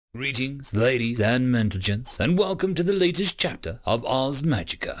Greetings, ladies and gentlemen, and welcome to the latest chapter of Ars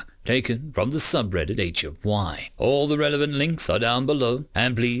Magica, taken from the subreddit HFY. All the relevant links are down below,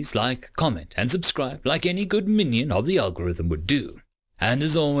 and please like, comment, and subscribe like any good minion of the algorithm would do. And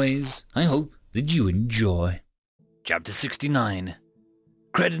as always, I hope that you enjoy. Chapter 69.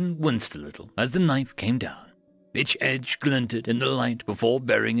 Credden winced a little as the knife came down. Its edge glinted in the light before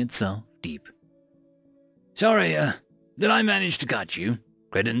burying itself deep. Sorry, did I manage to cut you?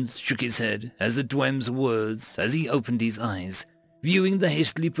 Credden shook his head as the Dwem's words as he opened his eyes, viewing the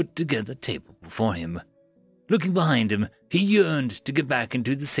hastily put-together table before him. Looking behind him, he yearned to get back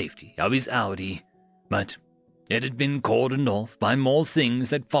into the safety of his Audi, but it had been cordoned off by more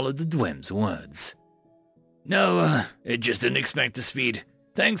things that followed the Dwem's words. No, it just didn't expect the speed.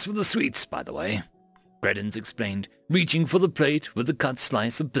 Thanks for the sweets, by the way, Credden explained, reaching for the plate with the cut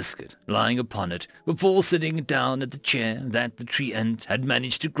slice of biscuit lying upon it before sitting down at the chair that the tree-ant had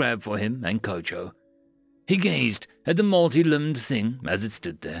managed to grab for him and Kojo. He gazed at the multi-limbed thing as it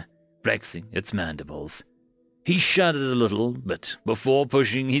stood there, flexing its mandibles. He shuddered a little bit before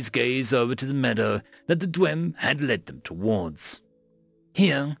pushing his gaze over to the meadow that the Dwem had led them towards.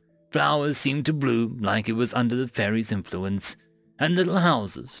 Here, flowers seemed to bloom like it was under the fairy's influence, and little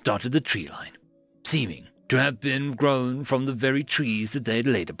houses dotted the tree line, seeming to have been grown from the very trees that they had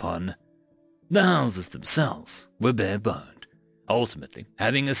laid upon. The houses themselves were bare-boned, ultimately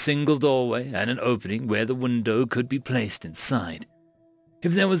having a single doorway and an opening where the window could be placed inside,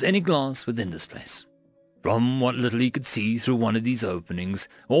 if there was any glass within this place. From what little he could see through one of these openings,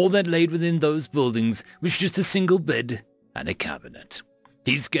 all that laid within those buildings was just a single bed and a cabinet.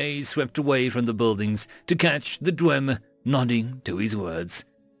 His gaze swept away from the buildings to catch the Dwem nodding to his words.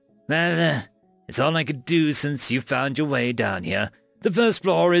 Well, it's all I could do since you found your way down here. The first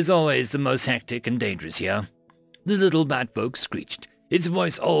floor is always the most hectic and dangerous here. The little bat-folk screeched, its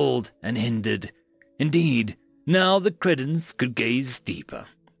voice old and hindered. Indeed, now the Creddens could gaze deeper.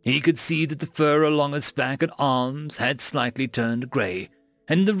 He could see that the fur along its back and arms had slightly turned grey,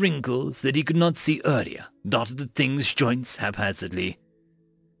 and the wrinkles that he could not see earlier dotted the thing's joints haphazardly.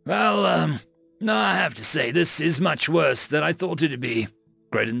 Well, no, I have to say, this is much worse than I thought it'd be.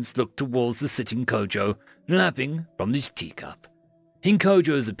 Credden looked towards the sitting Kojo, lapping from his teacup. In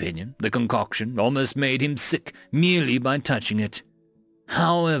Kojo's opinion, the concoction almost made him sick merely by touching it.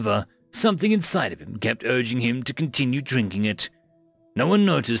 However, something inside of him kept urging him to continue drinking it. No one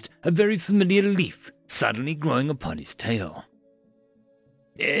noticed a very familiar leaf suddenly growing upon his tail.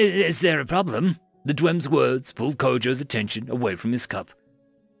 Is there a problem? The Dwem's words pulled Kojo's attention away from his cup.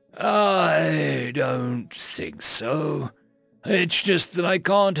 I don't think so. It's just that I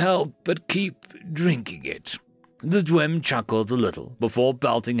can't help but keep drinking it. The Dwem chuckled a little before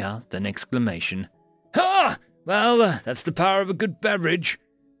belting out an exclamation. Ha! Well, that's the power of a good beverage.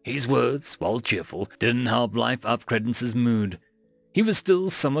 His words, while cheerful, didn't help life up Creddence's mood. He was still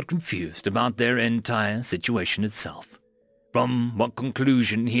somewhat confused about their entire situation itself. From what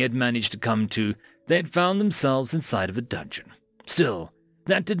conclusion he had managed to come to, they had found themselves inside of a dungeon. Still,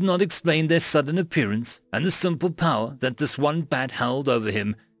 that did not explain their sudden appearance and the simple power that this one bat held over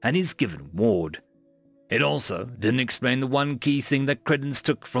him and his given ward. It also didn't explain the one key thing that Credden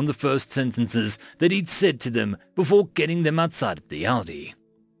took from the first sentences that he'd said to them before getting them outside of the Audi.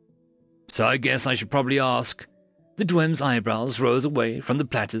 So I guess I should probably ask. The Dwem's eyebrows rose away from the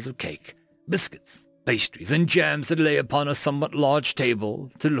platters of cake, biscuits, pastries, and jams that lay upon a somewhat large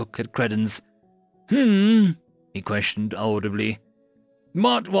table to look at Credden's. He questioned audibly.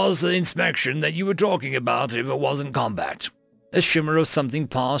 What was the inspection that you were talking about if it wasn't combat? A shimmer of something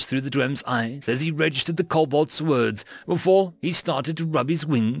passed through the Dwem's eyes as he registered the kobold's words before he started to rub his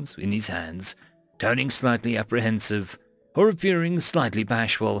wings in his hands, turning slightly apprehensive, or appearing slightly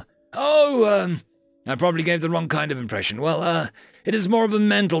bashful. I probably gave the wrong kind of impression. Well, it is more of a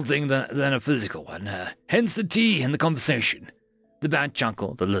mental thing than a physical one, hence the tea and the conversation. The bat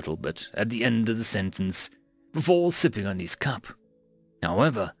chuckled a little bit at the end of the sentence, before sipping on his cup.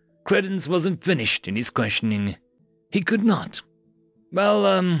 However, Credden wasn't finished in his questioning. He could not.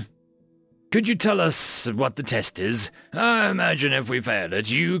 Well, could you tell us what the test is? I imagine if we fail it,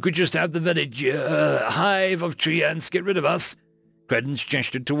 you could just have the village, hive of tree ants get rid of us. Credden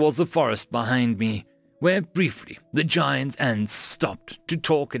gestured towards the forest behind me, where briefly the giant ants stopped to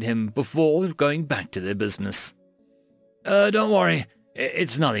talk at him before going back to their business. Don't worry,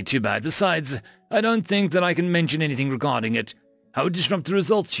 it's nothing too bad. Besides, I don't think that I can mention anything regarding it. I would disrupt the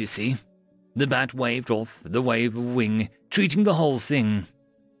results, you see. The bat waved off the wave of wing, treating the whole thing.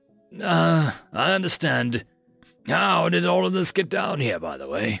 I understand. How did all of this get down here, by the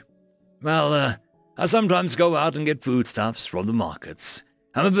way? Well, I sometimes go out and get foodstuffs from the markets.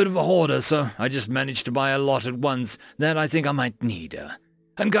 I'm a bit of a hoarder, so I just managed to buy a lot at once that I think I might need.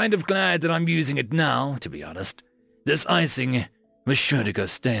 I'm kind of glad that I'm using it now, to be honest. This icing was sure to go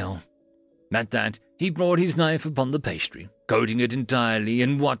stale." At that, he brought his knife upon the pastry, coating it entirely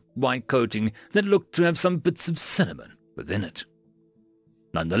in what white coating that looked to have some bits of cinnamon within it.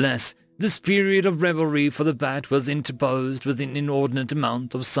 Nonetheless, this period of revelry for the bat was interposed with an inordinate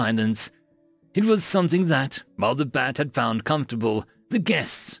amount of silence. It was something that, while the bat had found comfortable, the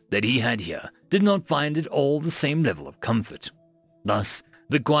guests that he had here did not find at all the same level of comfort. Thus,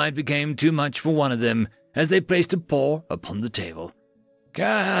 the quiet became too much for one of them as they placed a paw upon the table.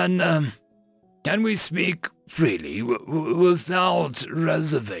 Can we speak freely without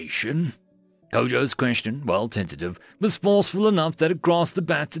reservation?" Kojo's question, while tentative, was forceful enough that it grasped the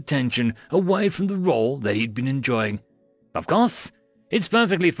bat's attention away from the role that he'd been enjoying. "Of course. It's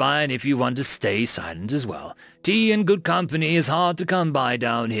perfectly fine if you want to stay silent as well. Tea and good company is hard to come by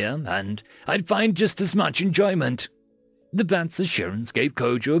down here, and I'd find just as much enjoyment." The bat's assurance gave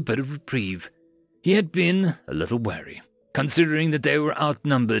Kojo a bit of reprieve. He had been a little wary, considering that they were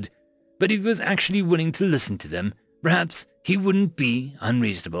outnumbered, but if he was actually willing to listen to them, perhaps he wouldn't be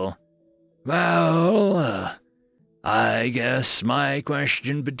unreasonable. "Well, I guess my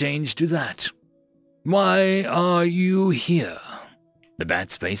question pertains to that. Why are you here?" The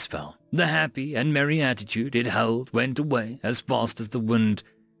bat's face fell. The happy and merry attitude it held went away as fast as the wind,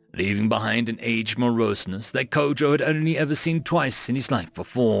 leaving behind an aged moroseness that Kojo had only ever seen twice in his life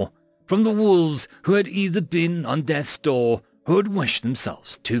before, from the wolves who had either been on death's door or had wished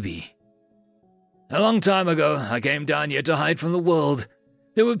themselves to be. "A long time ago, I came down here to hide from the world.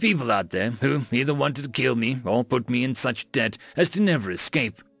 There were people out there who either wanted to kill me or put me in such debt as to never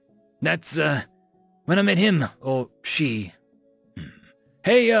escape. That's, when I met him, or she.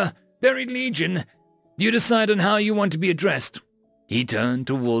 Hey, Buried Legion, you decide on how you want to be addressed." He turned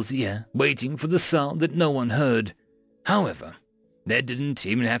towards the air, waiting for the sound that no one heard. However, they didn't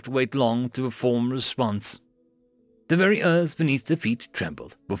even have to wait long to form a response. The very earth beneath their feet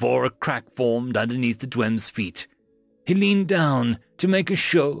trembled before a crack formed underneath the Dwem's feet. He leaned down to make a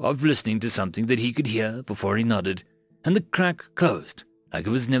show of listening to something that he could hear before he nodded, and the crack closed like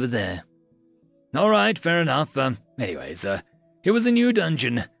it was never there. "All right, fair enough. Anyways, it was a new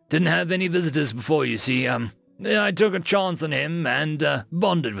dungeon. Didn't have any visitors before, you see. I took a chance on him and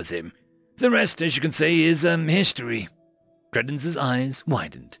bonded with him. The rest, as you can say, is history." Credence' eyes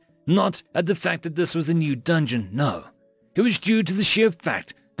widened. Not at the fact that this was a new dungeon, no. It was due to the sheer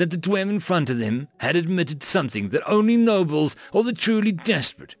fact that the Dwem in front of him had admitted something that only nobles or the truly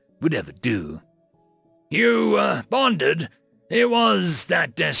desperate would ever do. "You, bonded? It was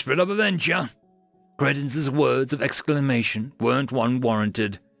that desperate of a venture?" Credence's words of exclamation weren't one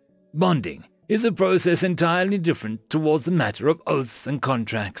warranted. Bonding is a process entirely different towards the matter of oaths and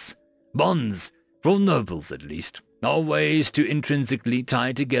contracts. Bonds, for nobles at least, are ways to intrinsically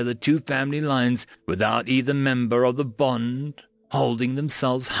tie together two family lines without either member of the bond holding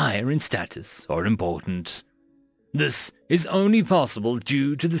themselves higher in status or importance. This is only possible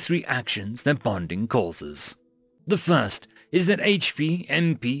due to the three actions that bonding causes. The first is that HP,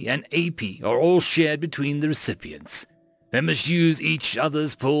 MP, and AP are all shared between the recipients. They must use each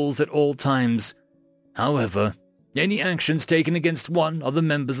other's pools at all times. However, any actions taken against one of the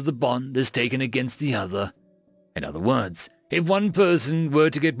members of the bond is taken against the other. In other words, if one person were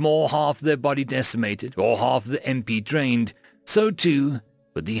to get more half their body decimated or half the MP drained, so too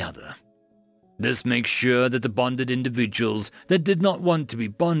would the other. This makes sure that the bonded individuals that did not want to be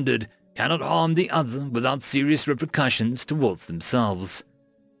bonded cannot harm the other without serious repercussions towards themselves.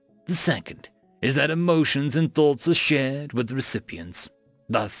 The second is that emotions and thoughts are shared with the recipients.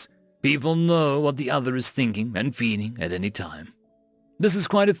 Thus, people know what the other is thinking and feeling at any time. This is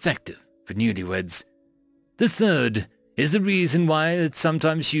quite effective for newlyweds. The third is the reason why it's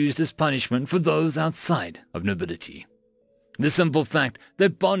sometimes used as punishment for those outside of nobility. The simple fact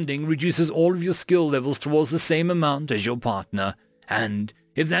that bonding reduces all of your skill levels towards the same amount as your partner, and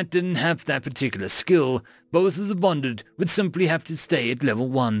if that didn't have that particular skill, both of the bonded would simply have to stay at level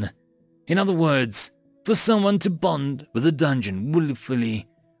 1. In other words, for someone to bond with a dungeon willfully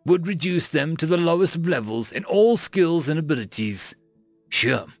would reduce them to the lowest of levels in all skills and abilities.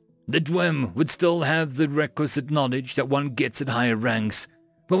 Sure, the Dwem would still have the requisite knowledge that one gets at higher ranks,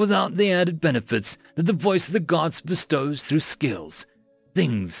 but without the added benefits that the voice of the gods bestows through skills,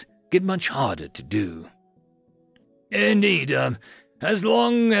 things get much harder to do. Indeed, as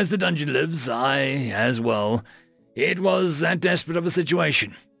long as the dungeon lives, I as well. It was that desperate of a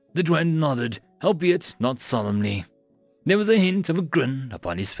situation. The Dwem nodded, albeit not solemnly. There was a hint of a grin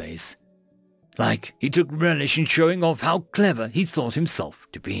upon his face. like he took relish in showing off how clever he thought himself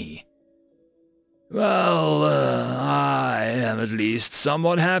to be. "Well, I am at least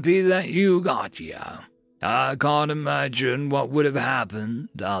somewhat happy that you got here. I can't imagine what would have happened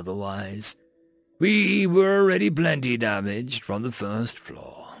otherwise. We were already plenty damaged from the first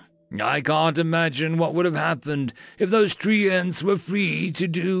floor. I can't imagine what would have happened if those treants were free to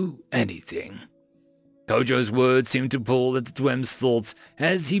do anything." Kojo's words seemed to pull at the Dwem's thoughts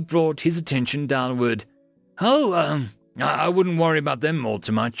as he brought his attention downward. "Oh, I wouldn't worry about them all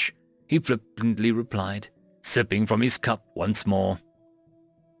too much," he flippantly replied, sipping from his cup once more.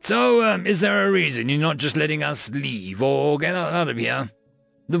 "So, is there a reason you're not just letting us leave or get out of here?"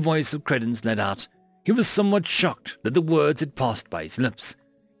 The voice of Credence let out. He was somewhat shocked that the words had passed by his lips.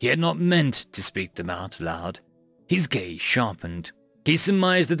 He had not meant to speak them out loud. His gaze sharpened. He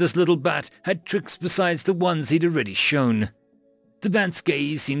surmised that this little bat had tricks besides the ones he'd already shown. The bat's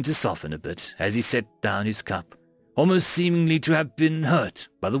gaze seemed to soften a bit as he set down his cup, almost seemingly to have been hurt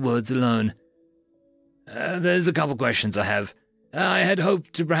by the words alone. "There's a couple questions I have. I had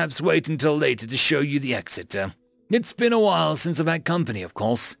hoped to perhaps wait until later to show you the exit. It's been a while since I've had company, of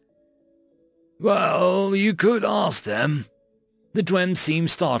course." "Well, you could ask them." The Dwem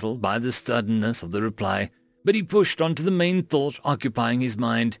seemed startled by the suddenness of the reply, but he pushed on to the main thought occupying his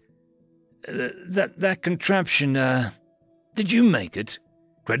mind. That contraption, did you make it?"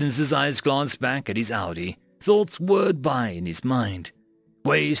 Credence's eyes glanced back at his Audi, thoughts whirred by in his mind.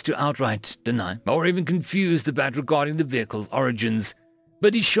 Ways to outright deny or even confuse the bat regarding the vehicle's origins,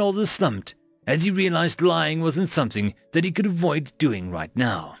 but his shoulders slumped as he realized lying wasn't something that he could avoid doing right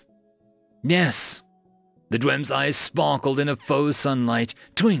now. "Yes." The Dwem's eyes sparkled in a faux sunlight,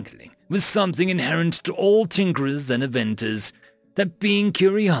 twinkling with something inherent to all tinkerers and inventors, that being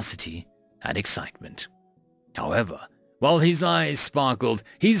curiosity and excitement. However, while his eyes sparkled,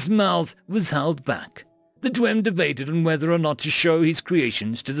 his mouth was held back. The Dwem debated on whether or not to show his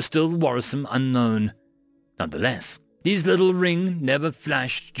creations to the still worrisome unknown. Nonetheless, his little ring never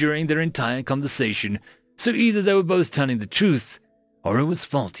flashed during their entire conversation, so either they were both telling the truth, or it was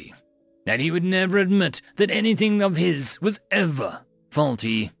faulty, and he would never admit that anything of his was ever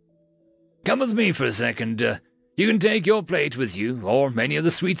faulty. "Come with me for a second. You can take your plate with you, or any of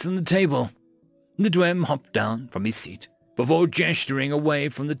the sweets on the table." The Dwem hopped down from his seat, before gesturing away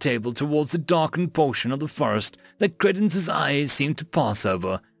from the table towards the darkened portion of the forest that Credence's eyes seemed to pass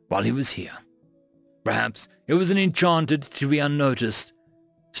over while he was here. Perhaps it was an enchanted to be unnoticed.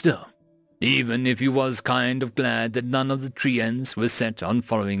 Still, even if he was kind of glad that none of the treants were set on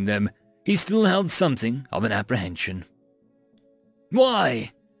following them, he still held something of an apprehension.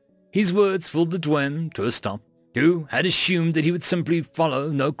 "Why?" His words pulled the Dwem to a stop, who had assumed that he would simply follow,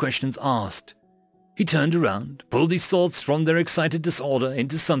 no questions asked. He turned around, pulled his thoughts from their excited disorder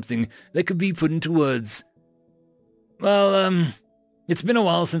into something that could be put into words. "Well, it's been a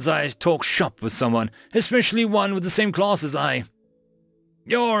while since I talked shop with someone, especially one with the same class as I."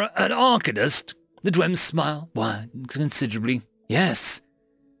 "You're an arcanist?" The Dwem's smile widened considerably. "Yes."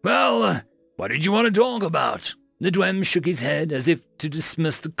 "Well, what did you want to talk about?" The Dwem shook his head as if to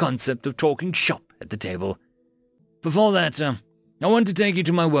dismiss the concept of talking shop at the table. "Before that, I want to take you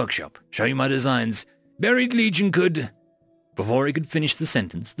to my workshop, show you my designs. Buried Legion could—" Before he could finish the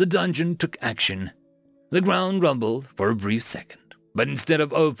sentence, the dungeon took action. The ground rumbled for a brief second, but instead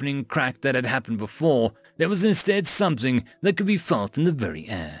of opening crack that had happened before, there was instead something that could be felt in the very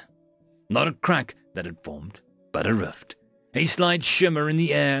air. Not a crack that had formed, but a rift. A slight shimmer in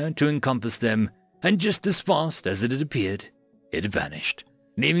the air to encompass them, and just as fast as it had appeared, it vanished,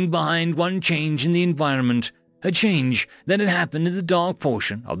 leaving behind one change in the environment, a change that had happened in the dark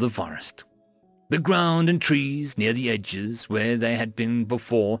portion of the forest. The ground and trees near the edges where they had been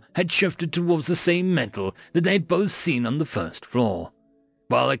before had shifted towards the same metal that they had both seen on the first floor,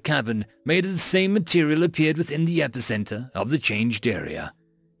 while a cabin made of the same material appeared within the epicenter of the changed area,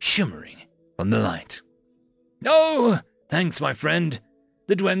 shimmering from the light. "Oh, thanks, my friend,"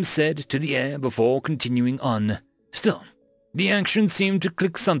 the Dwem said to the air before continuing on. Still, the action seemed to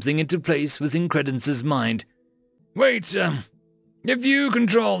click something into place within Credence's mind. "Wait, if you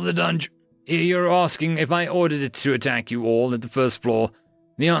control the dungeon, you're asking if I ordered it to attack you all at the first floor.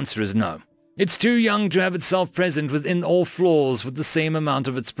 The answer is no. It's too young to have itself present within all floors with the same amount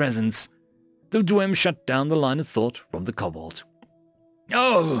of its presence." The Dwem shut down the line of thought from the kobold.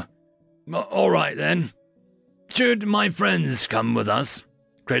 "Oh, all right then. Should my friends come with us?"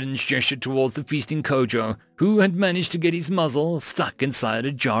 Credence gestured towards the feasting Kojo, who had managed to get his muzzle stuck inside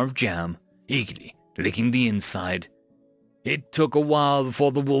a jar of jam, eagerly licking the inside. It took a while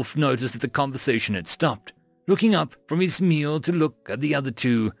before the wolf noticed that the conversation had stopped, looking up from his meal to look at the other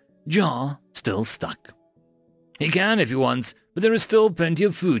two, Jar still stuck. He can if he wants, but there is still plenty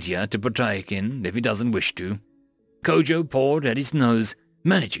of food here to partake in if he doesn't wish to. Kojo pawed at his nose,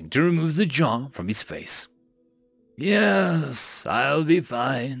 managing to remove the jar from his face. Yes, I'll be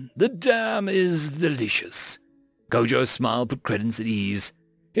fine. The dam is delicious. Kojo's smile put Credence at ease.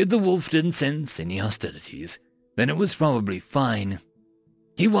 If the wolf didn't sense any hostilities, then it was probably fine.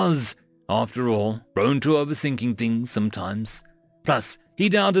 He was, after all, prone to overthinking things sometimes. Plus, he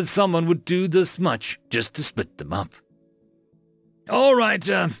doubted someone would do this much just to split them up. All right,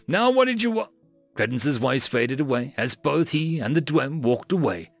 now what did you Credence's voice faded away as both he and the Dwemer walked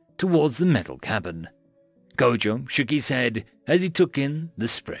away towards the metal cabin. Kojo shook his head as he took in the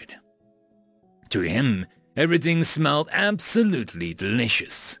spread. To him, everything smelled absolutely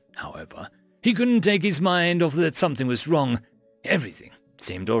delicious. However, he couldn't take his mind off that something was wrong. Everything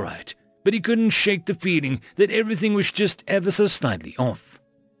seemed all right, but he couldn't shake the feeling that everything was just ever so slightly off.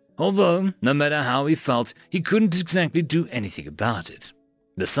 Although, no matter how he felt, he couldn't exactly do anything about it.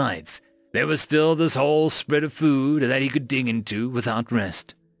 Besides, there was still this whole spread of food that he could dig into without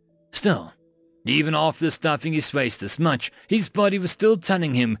rest. Still, even after stuffing his face this much, his body was still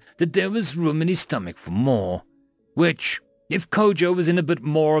telling him that there was room in his stomach for more, which, if Kojo was in a bit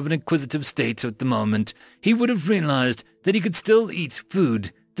more of an inquisitive state at the moment, he would have realized that he could still eat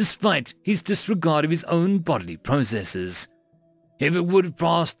food, despite his disregard of his own bodily processes. If it would have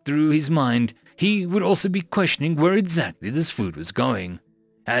passed through his mind, he would also be questioning where exactly this food was going,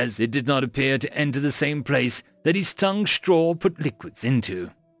 as it did not appear to enter the same place that his tongue straw put liquids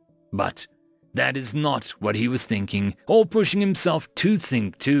into. But that is not what he was thinking, or pushing himself to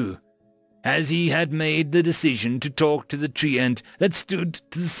think too, as he had made the decision to talk to the tree ant that stood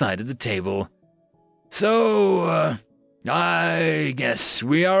to the side of the table. So, I guess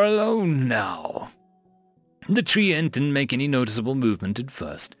we are alone now. The tree ant didn't make any noticeable movement at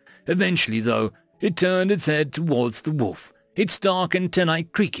first. Eventually, though, it turned its head towards the wolf, its dark antennae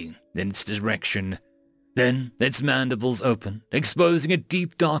creaking in its direction. Then its mandibles opened, exposing a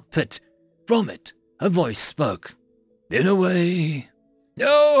deep dark pit. From it, a voice spoke. In a way.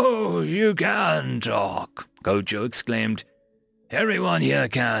 Oh, you can talk, Kojo exclaimed. Everyone here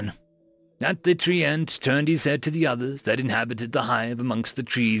can. At the tree ant turned his head to the others that inhabited the hive amongst the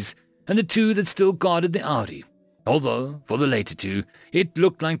trees, and the two that still guarded the outie, although, for the later two, it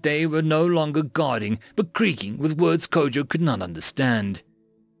looked like they were no longer guarding, but creaking with words Kojo could not understand.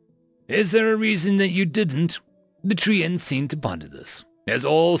 Is there a reason that you didn't? The tree ant seemed to ponder this, as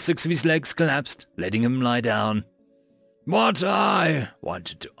all 6 of his legs collapsed, letting him lie down. What I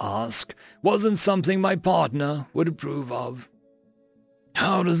wanted to ask wasn't something my partner would approve of.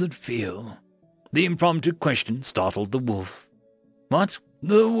 How does it feel? The impromptu question startled the wolf. What?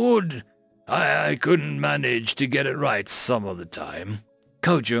 The wood. I couldn't manage to get it right some of the time.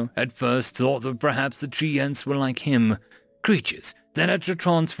 Kojo at first thought that perhaps the tree ants were like him, creatures that had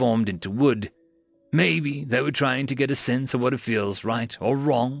transformed into wood. Maybe they were trying to get a sense of what it feels right or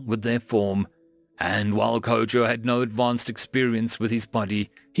wrong with their form. And while Kojo had no advanced experience with his body,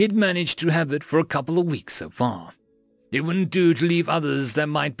 he had managed to have it for a couple of weeks so far. It wouldn't do to leave others that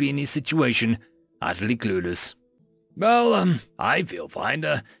might be in his situation utterly clueless. Well, I feel fine.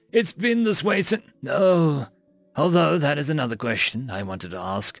 It's been this way since... No. Although that is another question I wanted to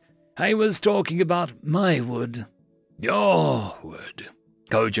ask. I was talking about my wood. Your wood.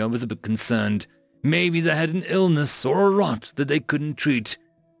 Kojo was a bit concerned. Maybe they had an illness or a rot that they couldn't treat.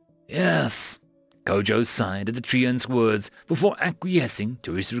 Yes. Kojo sighed at the tree ant's words before acquiescing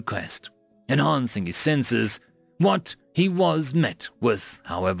to his request, enhancing his senses. What he was met with,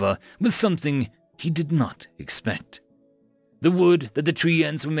 however, was something he did not expect. The wood that the tree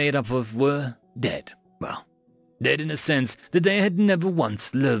ants were made up of were dead. Well, dead in a sense that they had never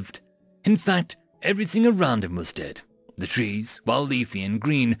once lived. In fact, everything around him was dead. The trees, while leafy and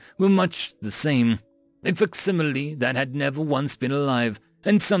green, were much the same. A facsimile that had never once been alive,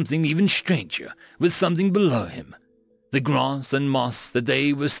 and something even stranger was something below him. The grass and moss that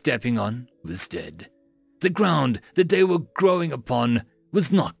they were stepping on was dead. The ground that they were growing upon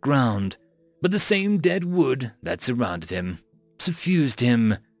was not ground, but the same dead wood that surrounded him, suffused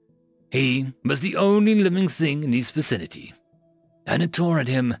him. He was the only living thing in his vicinity, and it tore at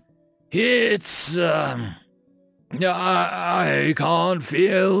him. It's, I can't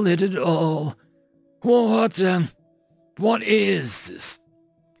feel it at all. What is this?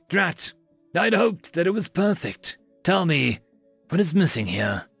 Drat, I'd hoped that it was perfect. Tell me, what is missing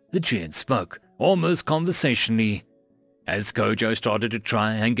here? The tree ant spoke, almost conversationally, as Kojo started to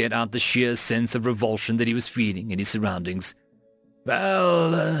try and get out the sheer sense of revulsion that he was feeling in his surroundings.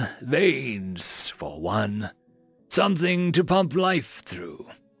 Well, veins, for one. Something to pump life through.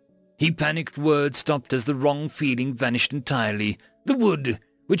 He panicked, words stopped as the wrong feeling vanished entirely. The wood,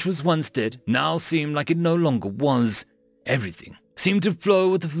 which was once dead, now seemed like it no longer was. Everything seemed to flow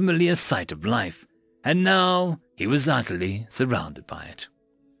with the familiar sight of life, and now he was utterly surrounded by it.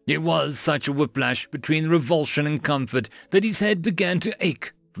 It was such a whiplash between revulsion and comfort that his head began to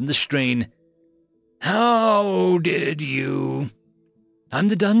ache from the strain. "How did you—" "I'm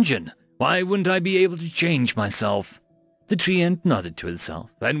the dungeon. Why wouldn't I be able to change myself?" The treant nodded to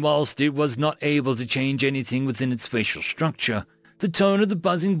itself, and whilst it was not able to change anything within its facial structure, the tone of the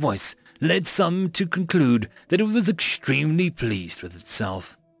buzzing voice led some to conclude that it was extremely pleased with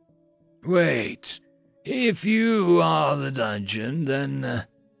itself. "Wait, if you are the dungeon, then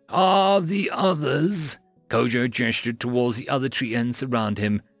are the others?" Kojo gestured towards the other treants around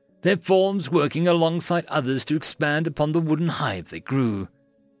him, their forms working alongside others to expand upon the wooden hive they grew.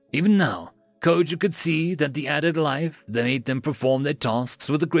 Even now, Kojo could see that the added life that made them perform their tasks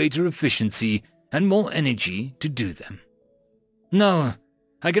with a greater efficiency and more energy to do them. "No,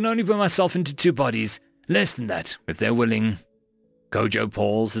 I can only put myself into 2 bodies, less than that, if they're willing." Kojo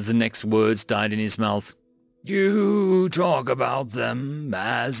paused as the next words died in his mouth. "You talk about them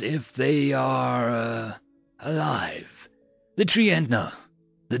as if they are, alive." The treant, no.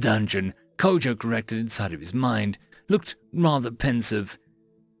 The dungeon, Kojo corrected inside of his mind, looked rather pensive.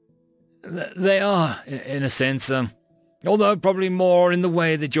 "They are, in a sense, although probably more in the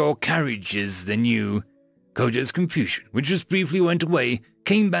way that your carriage is than you." Kojo's confusion, which just briefly went away,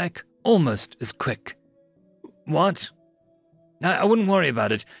 came back almost as quick. "What?" I wouldn't worry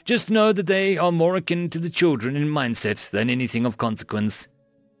about it. Just know that they are more akin to the children in mindset than anything of consequence."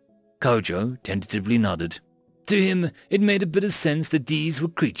 Kojo tentatively nodded. To him, it made a bit of sense that these were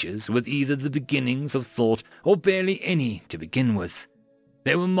creatures with either the beginnings of thought or barely any to begin with.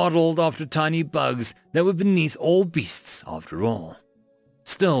 They were modeled after tiny bugs that were beneath all beasts, after all.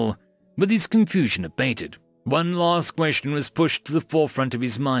 Still, with his confusion abated, one last question was pushed to the forefront of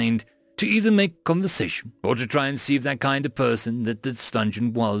his mind, to either make conversation or to try and see if that kind of person that this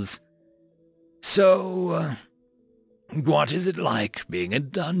dungeon was. "So, what is it like being a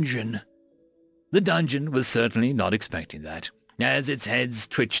dungeon?" The dungeon was certainly not expecting that, as its heads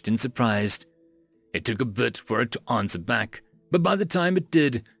twitched in surprise. It took a bit for it to answer back, but by the time it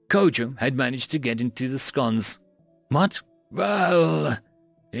did, Kojo had managed to get into the scones. "What?" "Well,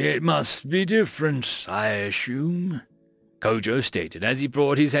 it must be different, I assume," Kojo stated as he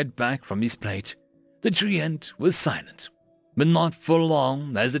brought his head back from his plate. The treant was silent, but not for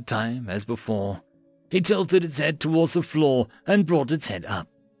long as the time as before. It tilted its head towards the floor and brought its head up,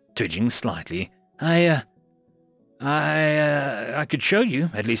 twitching slightly. I could show you,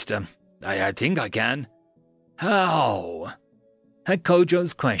 at least, I think I can." "How?" At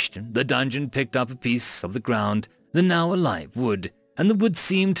Kojo's question, the dungeon picked up a piece of the ground, the now alive wood, and the wood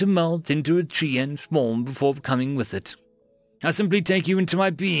seemed to melt into a treant form before coming with it. "I simply take you into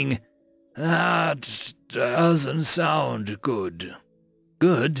my being." "That doesn't sound good."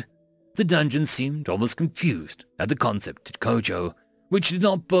 "Good?" The dungeon seemed almost confused at the concept to Kojo, which did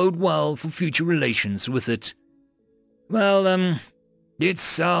not bode well for future relations with it. "Well, it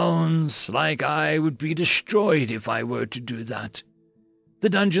sounds like I would be destroyed if I were to do that." The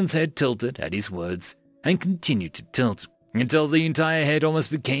dungeon's head tilted at his words, and continued to tilt, until the entire head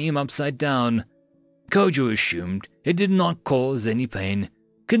almost became upside down. Kojo assumed it did not cause any pain,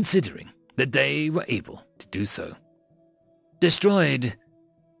 considering that they were able to do so. "Destroyed?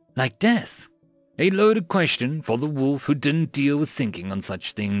 Like death?" A loaded question for the wolf who didn't deal with thinking on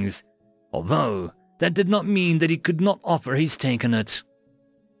such things, although that did not mean that he could not offer his take on it.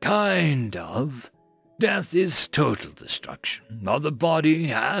 "Kind of. Death is total destruction of the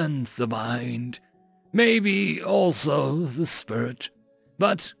body and the mind. Maybe also the spirit.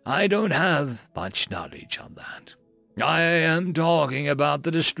 But I don't have much knowledge on that. I am talking about the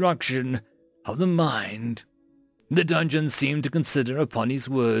destruction of the mind." The dungeon seemed to consider upon his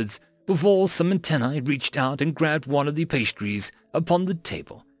words before some antennae reached out and grabbed one of the pastries upon the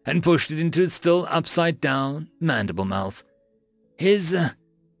table and pushed it into its still upside-down mandible mouth. Is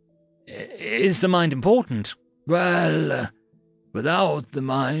the mind important?" "Well, without the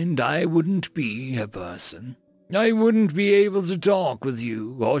mind I wouldn't be a person. I wouldn't be able to talk with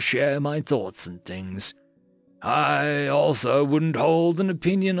you or share my thoughts and things. I also wouldn't hold an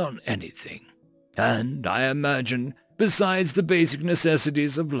opinion on anything. And I imagine, besides the basic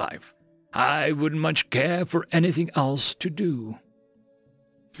necessities of life, I wouldn't much care for anything else to do."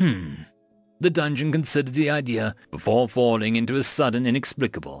 The dungeon considered the idea before falling into a sudden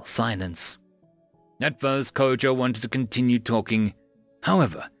inexplicable silence. At first, Kojo wanted to continue talking.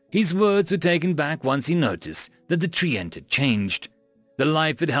 However, his words were taken back once he noticed that the treant had changed. The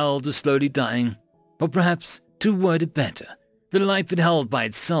life it held was slowly dying. Or perhaps, to word it better, the life it held by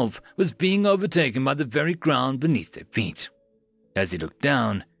itself was being overtaken by the very ground beneath their feet. As he looked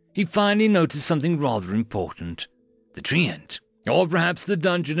down, he finally noticed something rather important. The tree ant, or perhaps the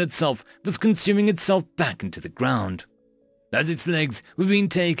dungeon itself, was consuming itself back into the ground, as its legs were being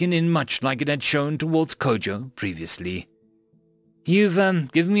taken in much like it had shown towards Kojo previously. "You've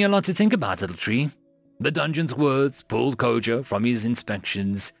given me a lot to think about, little tree." The dungeon's words pulled Kojo from his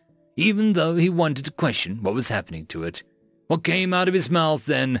inspections, even though he wanted to question what was happening to it. What came out of his mouth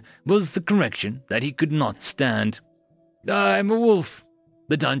then was the correction that he could not stand. "I'm a wolf."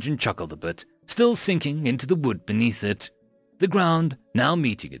 The dungeon chuckled a bit, still sinking into the wood beneath it, the ground now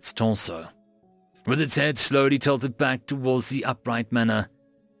meeting its torso, with its head slowly tilted back towards the upright manner.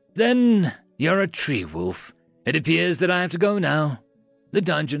 "Then you're a tree wolf. It appears that I have to go now." The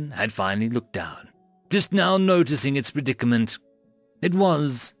dungeon had finally looked down, just now noticing its predicament. It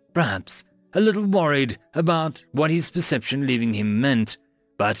was, perhaps, a little worried about what his perception leaving him meant,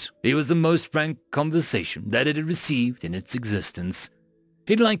 but it was the most frank conversation that it had received in its existence.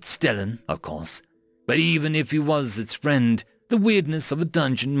 It liked Stellan, of course, but even if he was its friend, the weirdness of a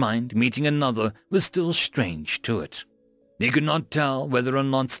dungeon mind meeting another was still strange to it. He could not tell whether or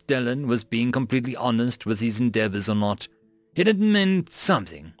not Stellan was being completely honest with his endeavors or not. It had meant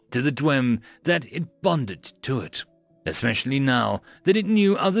something to the Dwemer that it bonded to it, especially now that it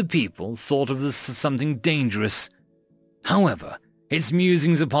knew other people thought of this as something dangerous. However, its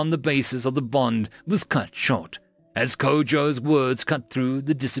musings upon the basis of the bond was cut short, as Kojo's words cut through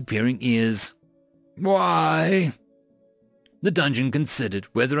the disappearing ears. "Why?" The dungeon considered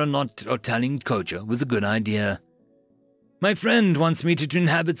whether or not telling Kojo was a good idea. "My friend wants me to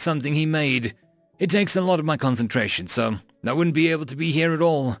inhabit something he made. It takes a lot of my concentration, so I wouldn't be able to be here at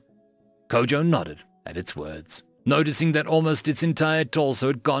all." Kojo nodded at its words, noticing that almost its entire torso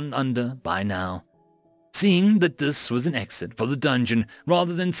had gone under by now. Seeing that this was an exit for the dungeon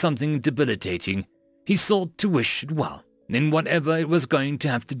rather than something debilitating, he sought to wish it well in whatever it was going to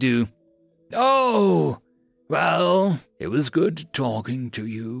have to do. "Oh, well, it was good talking to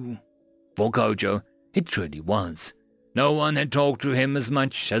you." For Kojo, it truly was. No one had talked to him as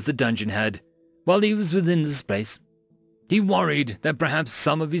much as the dungeon had while he was within this place. He worried that perhaps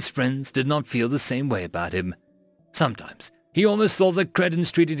some of his friends did not feel the same way about him. Sometimes he almost thought that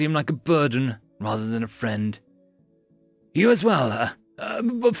Credence treated him like a burden rather than a friend. "You as well.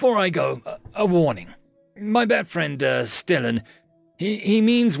 Before I go, a warning. My bad friend, Stellan, he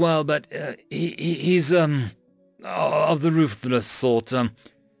means well, but he's of the ruthless sort.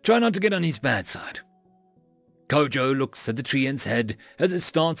 Try not to get on his bad side." Kojo looks at the tree ant's head as it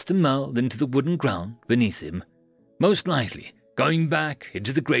starts to meld into the wooden ground beneath him, most likely going back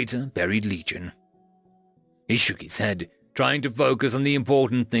into the greater buried legion. He shook his head, trying to focus on the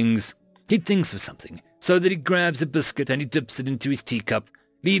important things. He thinks of something, so that he grabs a biscuit and he dips it into his teacup,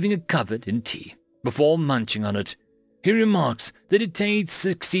 leaving it covered in tea, before munching on it. He remarks that it tastes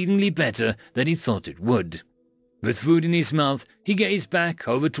exceedingly better than he thought it would. With food in his mouth, he gazed back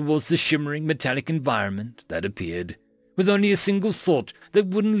over towards the shimmering metallic environment that appeared, with only a single thought that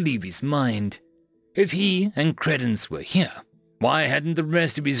wouldn't leave his mind. If he and Credence were here, why hadn't the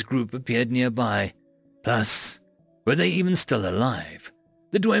rest of his group appeared nearby? Plus, were they even still alive?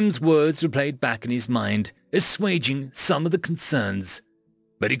 The Dwemer's words replayed back in his mind, assuaging some of the concerns.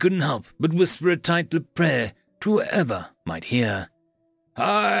 But he couldn't help but whisper a tight-lipped prayer to whoever might hear.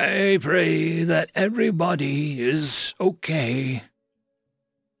 "I pray that everybody is okay."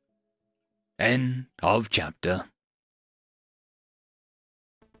 End of chapter.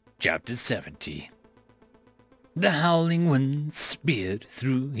 Chapter 70. The howling wind speared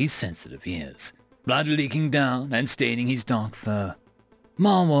through his sensitive ears, blood leaking down and staining his dark fur.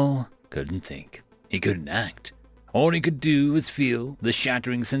 Marwell couldn't think. He couldn't act. All he could do was feel the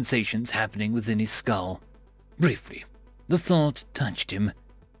shattering sensations happening within his skull. Briefly, the thought touched him.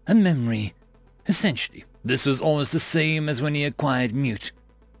 A memory. Essentially, this was almost the same as when he acquired Mute.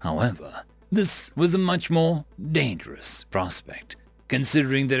 However, this was a much more dangerous prospect,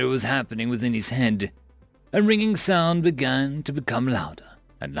 considering that it was happening within his head. A ringing sound began to become louder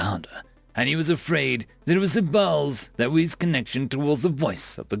and louder, and he was afraid that it was the bells that were his connection towards the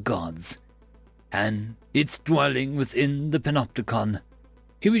voice of the gods, and its dwelling within the Panopticon.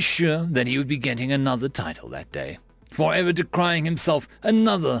 He was sure that he would be getting another title that day, forever decrying himself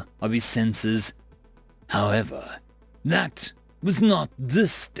another of his senses. However, that was not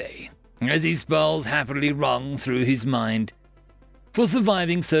this day, as these spells happily rung through his mind. For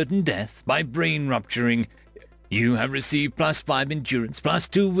surviving certain death by brain rupturing, you have received +5 endurance,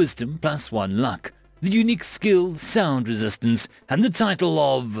 +2 wisdom, +1 luck. the unique skill, sound resistance, and the title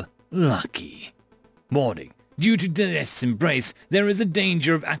of Lucky. Warning. Due to Death's embrace, there is a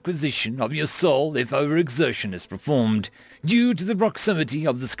danger of acquisition of your soul if overexertion is performed. Due to the proximity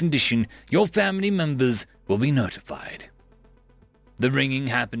of this condition, your family members will be notified. The ringing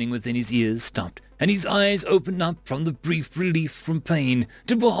happening within his ears stopped, and his eyes opened up from the brief relief from pain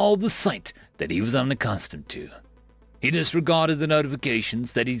to behold the sight that he was unaccustomed to. He disregarded the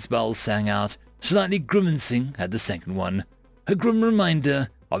notifications that his bells sang out, slightly grimacing at the second one, a grim reminder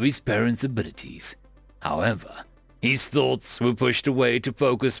of his parents' abilities. However, his thoughts were pushed away to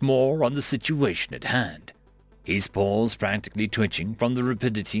focus more on the situation at hand, his paws practically twitching from the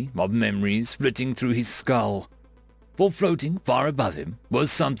rapidity of memories flitting through his skull. For floating far above him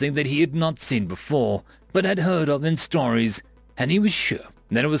was something that he had not seen before, but had heard of in stories, and he was sure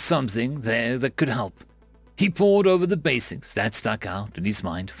there was something there that could help. He pored over the basics that stuck out in his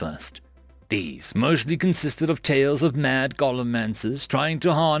mind first. These mostly consisted of tales of mad golemomancers trying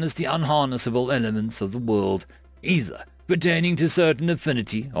to harness the unharnessable elements of the world, either pertaining to certain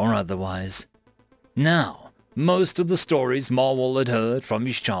affinity or otherwise. Now, most of the stories Marwell had heard from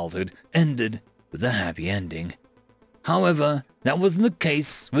his childhood ended with a happy ending. However, that wasn't the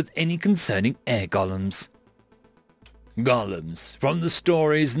case with any concerning air golems. Golems, from the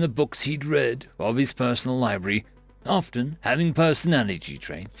stories and the books he'd read of his personal library, often having personality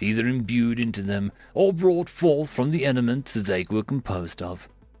traits either imbued into them or brought forth from the element that they were composed of.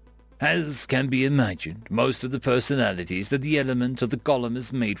 As can be imagined, most of the personalities that the element of the golem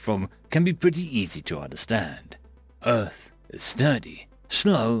is made from can be pretty easy to understand. Earth is sturdy,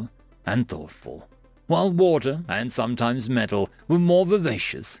 slow, and thoughtful, while water, and sometimes metal, were more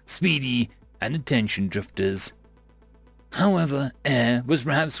vivacious, speedy, and attention drifters. However, air was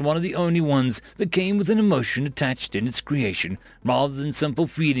perhaps one of the only ones that came with an emotion attached in its creation, rather than simple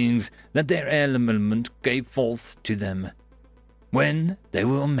feelings that their element gave forth to them. When they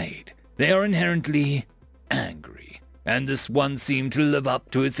were made, they are inherently angry, and this one seemed to live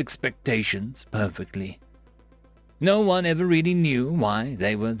up to its expectations perfectly. No one ever really knew why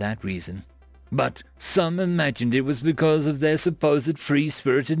they were that reason, but some imagined it was because of their supposed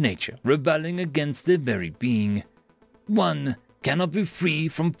free-spirited nature rebelling against their very being. One cannot be free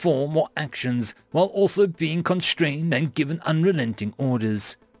from form or actions while also being constrained and given unrelenting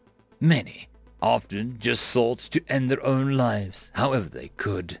orders. Many often just sought to end their own lives however they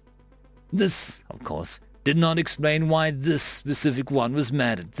could. This, of course, did not explain why this specific one was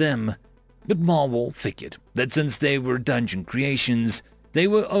mad at them, but Marwell figured that since they were dungeon creations, they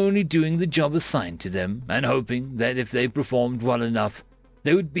were only doing the job assigned to them and hoping that if they performed well enough,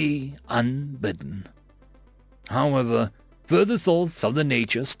 they would be unbidden. However, further thoughts of the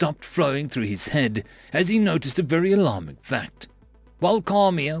nature stopped flowing through his head as he noticed a very alarming fact. While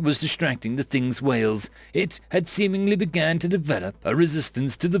Carmia was distracting the thing's wails, it had seemingly began to develop a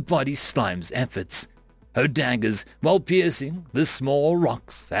resistance to the body slime's efforts. Her daggers, while piercing the small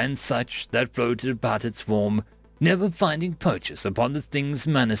rocks and such that floated about its form, never finding purchase upon the thing's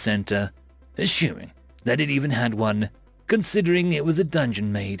mana center, assuming that it even had one, considering it was a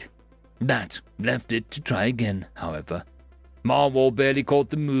dungeon maid. That left it to try again, however. Marwell barely caught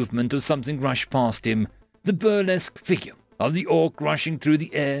the movement of something rush past him, the burlesque figure of the orc rushing through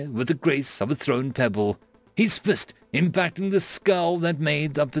the air with the grace of a thrown pebble, his fist impacting the skull that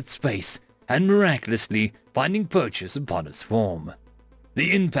made up its space, and miraculously finding purchase upon its form.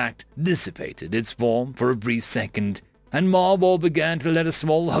 The impact dissipated its form for a brief second, and Marwell began to let a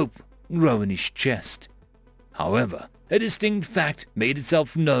small hope grow in his chest. However, a distinct fact made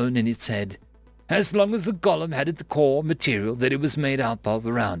itself known in its head. As long as the golem had the core material that it was made up of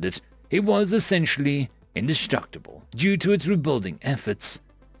around it, it was essentially indestructible due to its rebuilding efforts.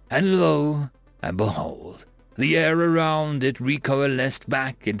 And lo and behold, the air around it recoalesced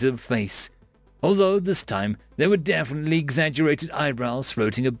back into the face, although this time there were definitely exaggerated eyebrows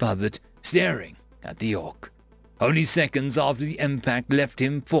floating above it, staring at the orc. Only seconds after the impact left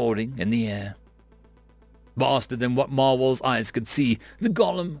him falling in the air. Faster than what Marwell's eyes could see, the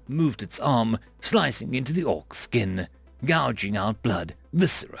golem moved its arm, slicing into the orc's skin, gouging out blood,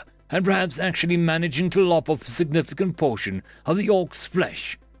 viscera, and perhaps actually managing to lop off a significant portion of the orc's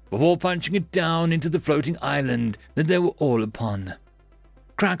flesh before punching it down into the floating island that they were all upon.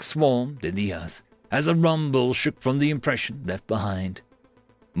 Cracks swarmed in the earth as a rumble shook from the impression left behind.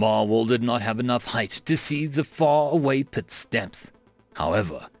 Marwell did not have enough height to see the far-away pit's depth.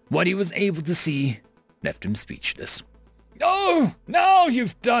 However, what he was able to see left him speechless. "Oh, now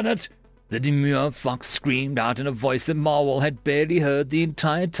you've done it!" the demure fox screamed out in a voice that Marwell had barely heard the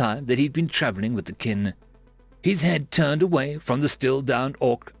entire time that he'd been traveling with the kin. his head turned away from the still-downed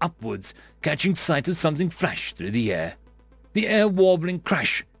orc upwards, catching sight of something flash through the air. The air-warbling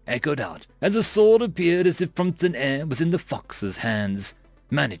crash echoed out as a sword appeared as if from thin air within the fox's hands,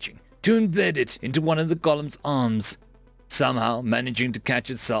 managing to embed it into one of the golem's arms, somehow managing to catch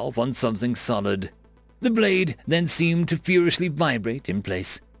itself on something solid. The blade then seemed to furiously vibrate in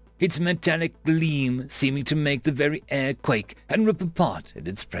place, its metallic gleam seeming to make the very air quake and rip apart at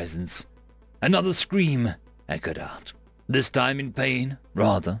its presence. Another scream echoed out, this time in pain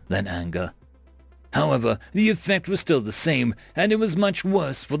rather than anger. However, the effect was still the same, and it was much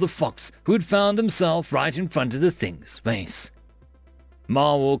worse for the fox who had found himself right in front of the thing's face.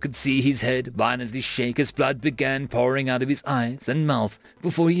 Marwol could see his head violently shake as blood began pouring out of his eyes and mouth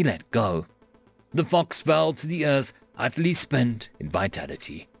before he let go. The fox fell to the earth, utterly spent in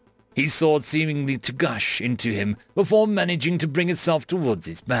vitality. His sword seemingly to gush into him before managing to bring itself towards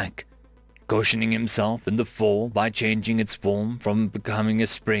his back, cushioning himself in the fall by changing its form from becoming a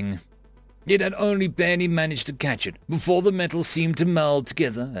spring. It had only barely managed to catch it before the metal seemed to meld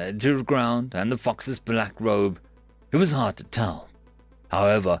together to the ground and the fox's black robe. It was hard to tell.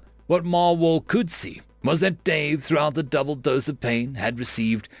 However, what Marwol could see was that Dave, throughout the double dose of pain had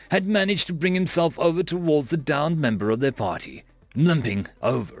received, had managed to bring himself over towards the downed member of their party, limping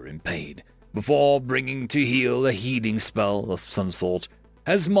over in pain, before bringing to heal a healing spell of some sort,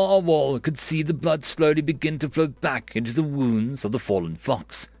 as Marwol could see the blood slowly begin to flow back into the wounds of the fallen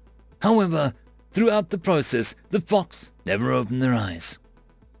fox. However, throughout the process, the fox never opened their eyes.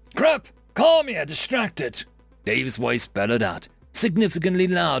 "Crap! Calm here, distracted!" Dave's voice bellowed out, significantly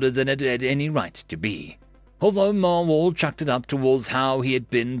louder than it had any right to be, although Marwol chucked it up towards how he had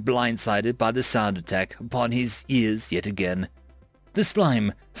been blindsided by the sound attack upon his ears yet again. The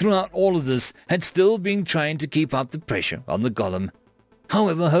slime, throughout all of this, had still been trying to keep up the pressure on the golem.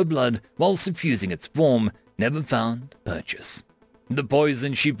 However, her blood, while suffusing its form, never found purchase. The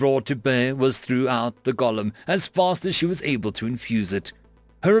poison she brought to bear was throughout the golem as fast as she was able to infuse it.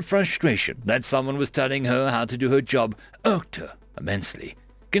 Her frustration that someone was telling her how to do her job irked her immensely,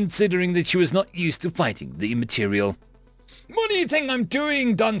 considering that she was not used to fighting the immaterial. "What do you think I'm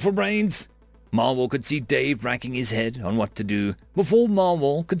doing, done for brains?" Marwol could see Dave racking his head on what to do, before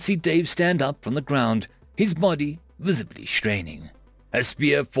Marwol could see Dave stand up from the ground, his body visibly straining. A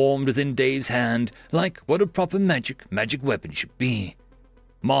spear formed within Dave's hand, like what a proper magic weapon should be.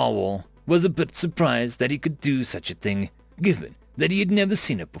 Marwol was a bit surprised that he could do such a thing, given that he had never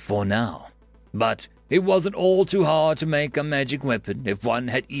seen it before now. But it wasn't all too hard to make a magic weapon if one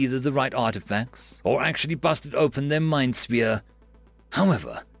had either the right artifacts or actually busted open their mind sphere.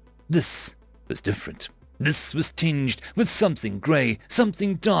 However, this was different. This was tinged with something grey,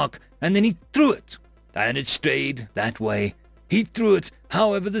 something dark, and then he threw it, and it strayed that way. He threw it,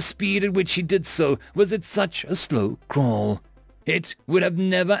 however the speed at which he did so was at such a slow crawl. It would have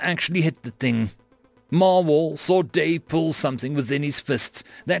never actually hit the thing. Marwol saw Dave pull something within his fists,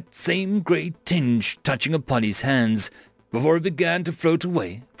 that same grey tinge touching upon his hands, before it began to float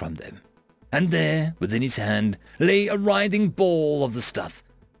away from them. And there, within his hand, lay a writhing ball of the stuff,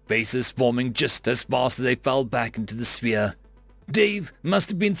 faces forming just as fast as they fell back into the sphere. Dave must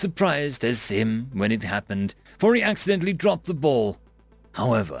have been surprised as him when it happened, for he accidentally dropped the ball.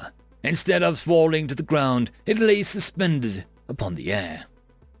 However, instead of falling to the ground, it lay suspended upon the air.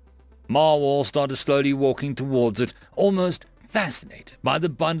 Marwol started slowly walking towards it, almost fascinated by the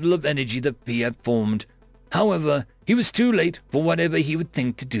bundle of energy that he had formed. However, he was too late for whatever he would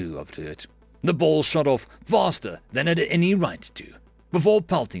think to do after it. The ball shot off faster than it had any right to, before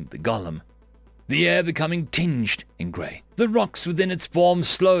pelting the golem. The air becoming tinged in grey, the rocks within its form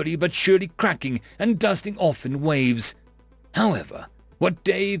slowly but surely cracking and dusting off in waves. However, what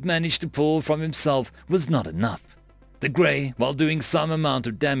Dave managed to pull from himself was not enough. The grey, while doing some amount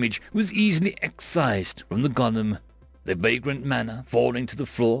of damage, was easily excised from the golem, the vagrant mana falling to the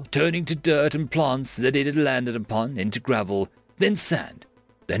floor, turning to dirt and plants that it had landed upon into gravel, then sand,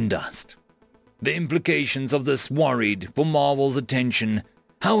 then dust. The implications of this worried for Marwol's attention.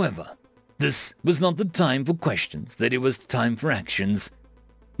 However, this was not the time for questions, that it was time for actions.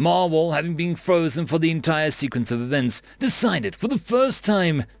 Marwol, having been frozen for the entire sequence of events, decided for the first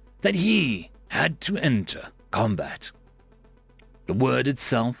time that he had to enter combat. The word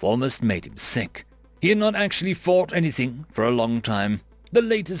itself almost made him sick. He had not actually fought anything for a long time. The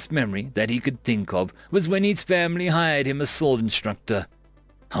latest memory that he could think of was when his family hired him a sword instructor.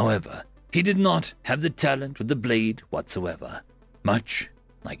 However, he did not have the talent with the blade whatsoever. Much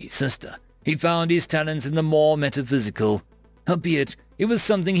like his sister, he found his talents in the more metaphysical, albeit it was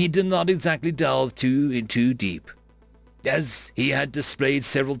something he did not exactly delve into deep. As he had displayed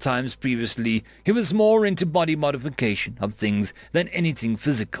several times previously, he was more into body modification of things than anything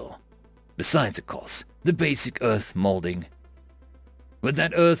physical. Besides, of course, the basic earth molding. With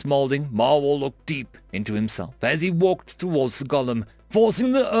that earth molding, Marwol looked deep into himself as he walked towards the golem,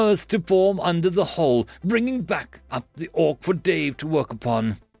 forcing the earth to form under the hole, bringing back up the orc for Dave to work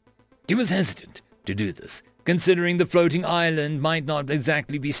upon. He was hesitant to do this, considering the floating island might not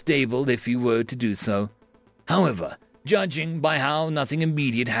exactly be stable if he were to do so. However, judging by how nothing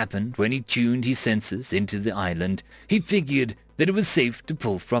immediate happened when he tuned his senses into the island, he figured that it was safe to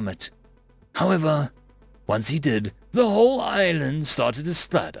pull from it. However, once he did, the whole island started to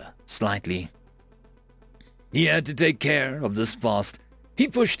stutter slightly. He had to take care of this fast. He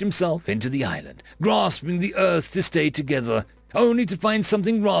pushed himself into the island, grasping the earth to stay together, only to find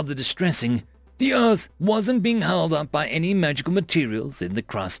something rather distressing. The earth wasn't being held up by any magical materials in the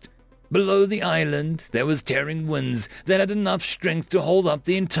crust. Below the island, there was tearing winds that had enough strength to hold up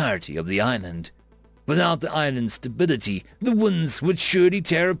the entirety of the island. Without the island's stability, the winds would surely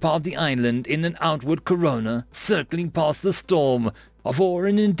tear apart the island in an outward corona, circling past the storm for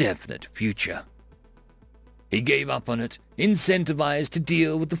an indefinite future. He gave up on it, incentivized to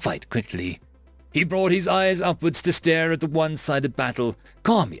deal with the fight quickly. He brought his eyes upwards to stare at the one-sided battle.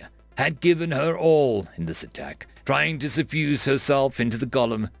 Carmia had given her all in this attack, trying to suffuse herself into the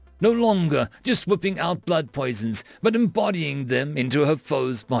golem, no longer just whipping out blood poisons, but embodying them into her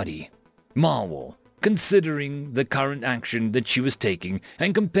foe's body. Marwol, considering the current action that she was taking,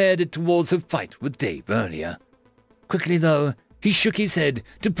 and compared it towards her fight with Dave earlier. Quickly, though, he shook his head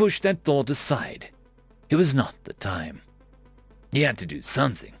to push that thought aside. It was not the time. He had to do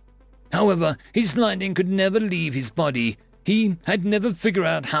something. However, his lightning could never leave his body. He had never figured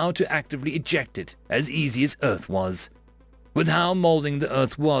out how to actively eject it as easy as Earth was. With how molding the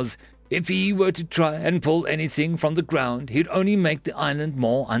Earth was, if he were to try and pull anything from the ground, he'd only make the island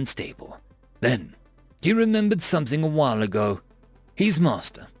more unstable. Then, he remembered something a while ago. His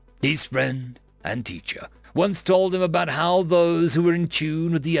master, his friend and teacher, once told him about how those who were in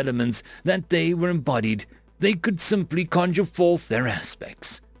tune with the elements that they were embodied, they could simply conjure forth their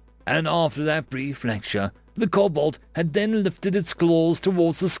aspects. And after that brief lecture, the kobold had then lifted its claws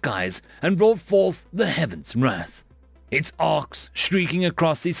towards the skies and brought forth the heaven's wrath, its arcs streaking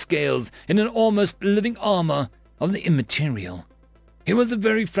across his scales in an almost living armor of the immaterial. It was a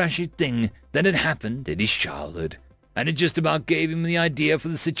very flashy thing that had happened in his childhood, and it just about gave him the idea for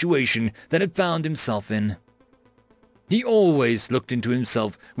the situation that had found himself in. He always looked into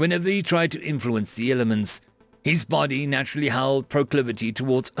himself whenever he tried to influence the elements. His body naturally held proclivity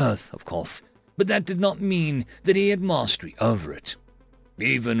towards earth, of course, but that did not mean that he had mastery over it.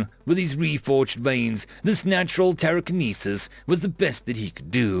 Even with his reforged veins, this natural telekinesis was the best that he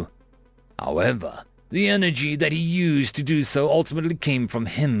could do. However, the energy that he used to do so ultimately came from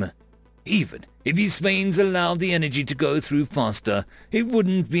him. Even if his veins allowed the energy to go through faster, it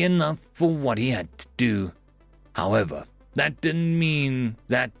wouldn't be enough for what he had to do. However, that didn't mean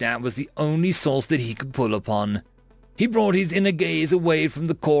that that was the only source that he could pull upon. He brought his inner gaze away from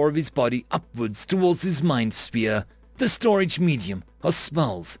the core of his body upwards towards his mind sphere, the storage medium of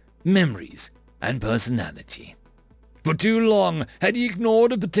spells, memories, and personality. For too long had he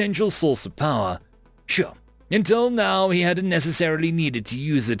ignored a potential source of power. Sure, until now he hadn't necessarily needed to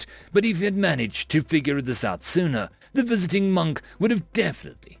use it, but if he had managed to figure this out sooner, the visiting monk would have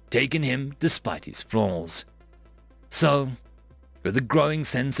definitely taken him despite his flaws. So, with a growing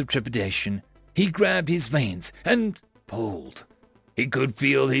sense of trepidation, he grabbed his veins and pulled. He could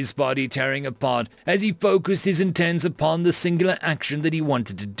feel his body tearing apart as he focused his intents upon the singular action that he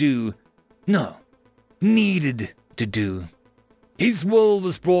wanted to do. No, needed to do. His will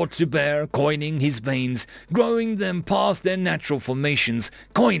was brought to bear, coining his veins, growing them past their natural formations,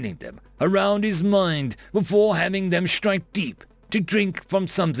 coining them around his mind before having them strike deep to drink from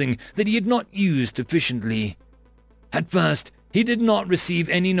something that he had not used efficiently. At first, he did not receive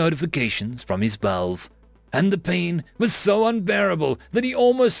any notifications from his bells, and the pain was so unbearable that he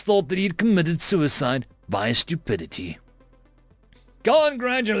almost thought that he had committed suicide by stupidity.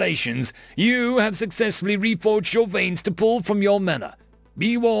 Congratulations! You have successfully reforged your veins to pull from your mana.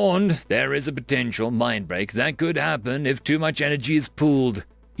 Be warned, there is a potential mind break that could happen if too much energy is pooled.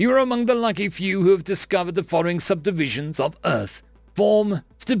 You are among the lucky few who have discovered the following subdivisions of Earth: Form,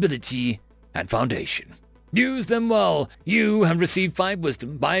 Stability, and Foundation. Use them well. You have received 5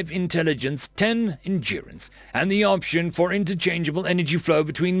 wisdom, 5 intelligence, 10 endurance, and the option for interchangeable energy flow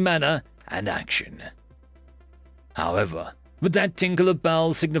between mana and action. However, with that tinkle of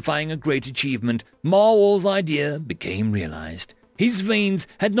bells signifying a great achievement, Marwol's idea became realized. His veins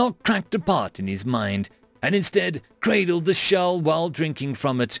had not cracked apart in his mind. and instead cradled the shell while drinking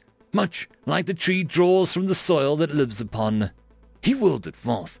from it, much like the tree draws from the soil that lives upon. He willed it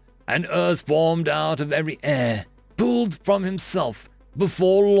forth, and earth formed out of every air, pulled from himself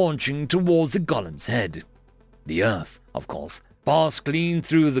before launching towards the golem's head. The earth, of course, passed clean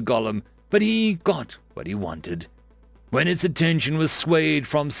through the golem, but he got what he wanted. When its attention was swayed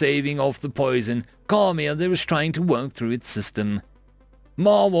from saving off the poison, Carmia that was trying to work through its system,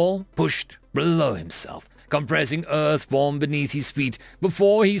 Marwol pushed below himself, compressing earth formed beneath his feet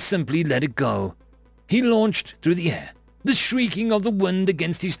before he simply let it go. He launched through the air, the shrieking of the wind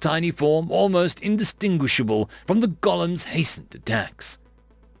against his tiny form almost indistinguishable from the golem's hastened attacks.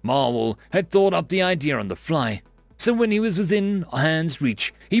 Marwol had thought up the idea on the fly, so when he was within hand's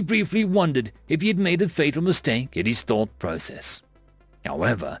reach, he briefly wondered if he had made a fatal mistake in his thought process.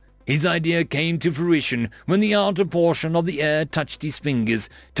 However, his idea came to fruition when the outer portion of the air touched his fingers,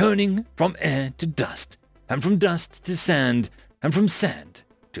 turning from air to dust, and from dust to sand, and from sand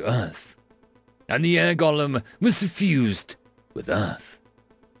to earth. And the air golem was suffused with earth.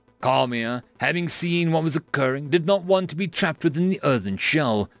 Carmia, having seen what was occurring, did not want to be trapped within the earthen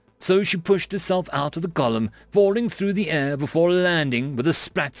shell, so she pushed herself out of the golem, falling through the air before landing with a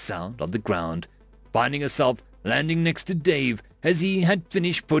splat sound on the ground, finding herself landing next to Dave as he had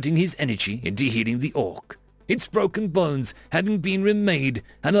finished putting his energy into healing the orc, its broken bones having been remade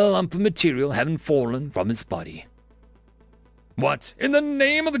and a lump of material having fallen from its body. "What in the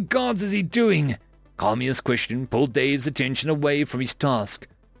name of the gods is he doing?" Carmia's question pulled Dave's attention away from his task.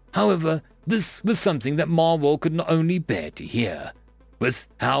 However, this was something that Marwol could not only bear to hear, with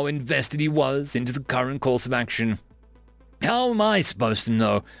how invested he was into the current course of action. "How am I supposed to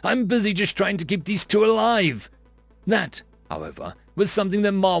know? I'm busy just trying to keep these two alive." That, however, was something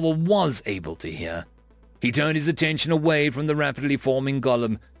that Marwol was able to hear. He turned his attention away from the rapidly forming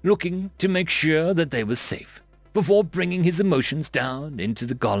golem, looking to make sure that they were safe, before bringing his emotions down into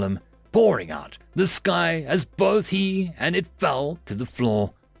the golem, pouring out the sky as both he and it fell to the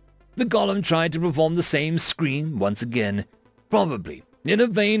floor. The golem tried to perform the same scream once again, probably in a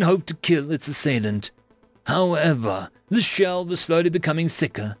vain hope to kill its assailant. However, the shell was slowly becoming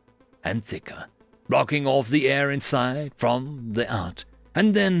thicker and thicker, blocking off the air inside from the out,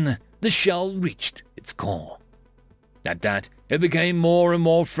 and then the shell reached its core. At that, it became more and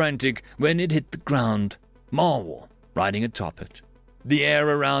more frantic when it hit the ground, Marwol riding atop it. The air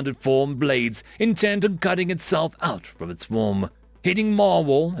around it formed blades, intent on cutting itself out from its form, hitting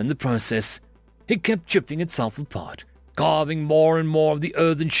Marwol in the process. It kept chipping itself apart, carving more and more of the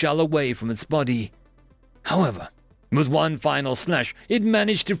earthen shell away from its body. However, with one final slash, it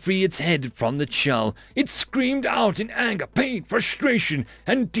managed to free its head from the shell. It screamed out in anger, pain, frustration,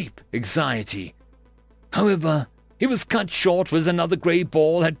 and deep anxiety. However, it was cut short as another grey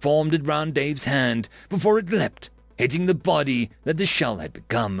ball had formed around Dave's hand before it leapt, hitting the body that the shell had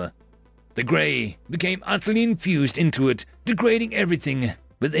become. The grey became utterly infused into it, degrading everything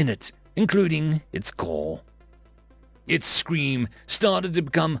within it, including its core. Its scream started to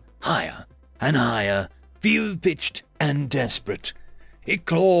become higher and higher, fever-pitched and desperate. It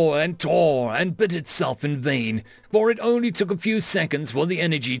clawed and tore and bit itself in vain, for it only took a few seconds for the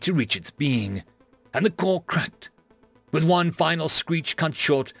energy to reach its being, and the core cracked. With one final screech cut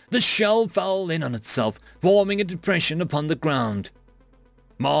short, the shell fell in on itself, forming a depression upon the ground.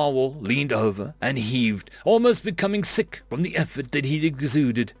 Marwol leaned over and heaved, almost becoming sick from the effort that he'd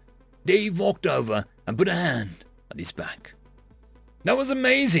exuded. Dave walked over and put a hand on his back. "That was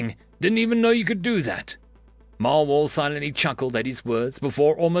amazing! Didn't even know you could do that." Marwol silently chuckled at his words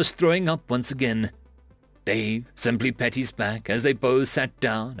before almost throwing up once again. Dave simply pet his back as they both sat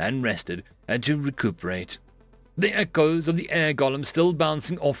down and rested and to recuperate. The echoes of the air golem still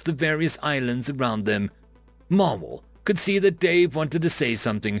bouncing off the various islands around them. Marwol could see that Dave wanted to say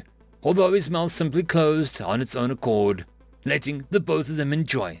something, although his mouth simply closed on its own accord, letting the both of them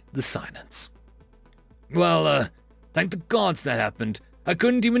enjoy the silence. "Well, thank the gods that happened. I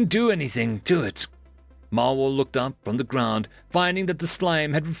couldn't even do anything to it." Marwol looked up from the ground, finding that the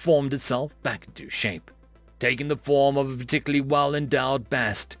slime had reformed itself back into shape, taking the form of a particularly well-endowed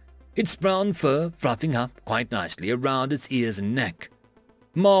bast, its brown fur fluffing up quite nicely around its ears and neck.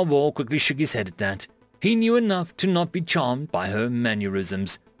 Marwol quickly shook his head at that. He knew enough to not be charmed by her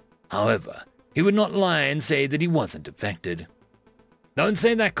mannerisms. However, he would not lie and say that he wasn't affected. "Don't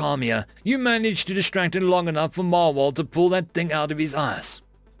say that, Carmia. You managed to distract it long enough for Marwol to pull that thing out of his ass."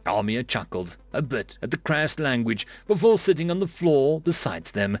 Carmia chuckled a bit at the crass language before sitting on the floor beside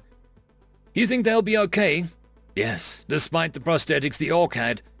them. "You think they'll be okay?" "Yes, despite the prosthetics the orc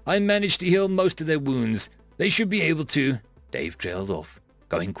had, I managed to heal most of their wounds. They should be able to." Dave trailed off,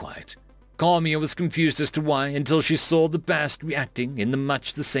 going quiet. Carmia was confused as to why until she saw the Bast reacting in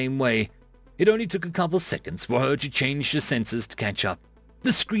much the same way. It only took a couple seconds for her to change her senses to catch up.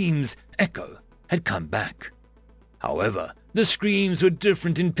 The scream's echo had come back. However, the screams were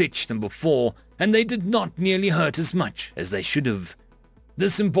different in pitch than before, and they did not nearly hurt as much as they should have.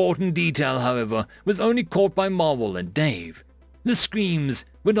 This important detail, however, was only caught by Marvel and Dave. The screams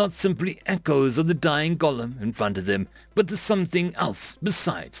were not simply echoes of the dying golem in front of them, but the something else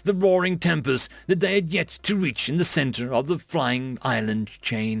besides the roaring tempest that they had yet to reach in the center of the flying island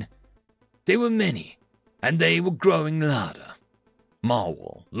chain. They were many, and they were growing louder.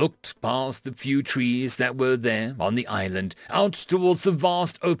 Marvel looked past the few trees that were there on the island, out towards the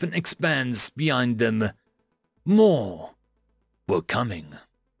vast open expanse behind them. More were coming.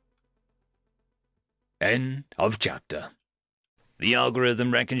 End of chapter. The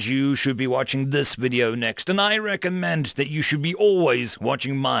algorithm reckons you should be watching this video next, and I recommend that you should be always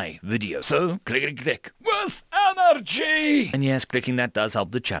watching my video. So, click with energy! And yes, clicking that does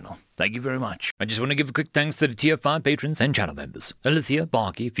help the channel. Thank you very much. I just want to give a quick thanks to the Tier 5 patrons and channel members. Alithia,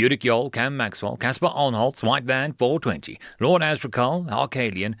 Barky, Fudic Yol, Cam Maxwell, Casper Onholtz, White Band 420, Lord Asrakal,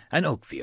 Arcalian, and Oakfield.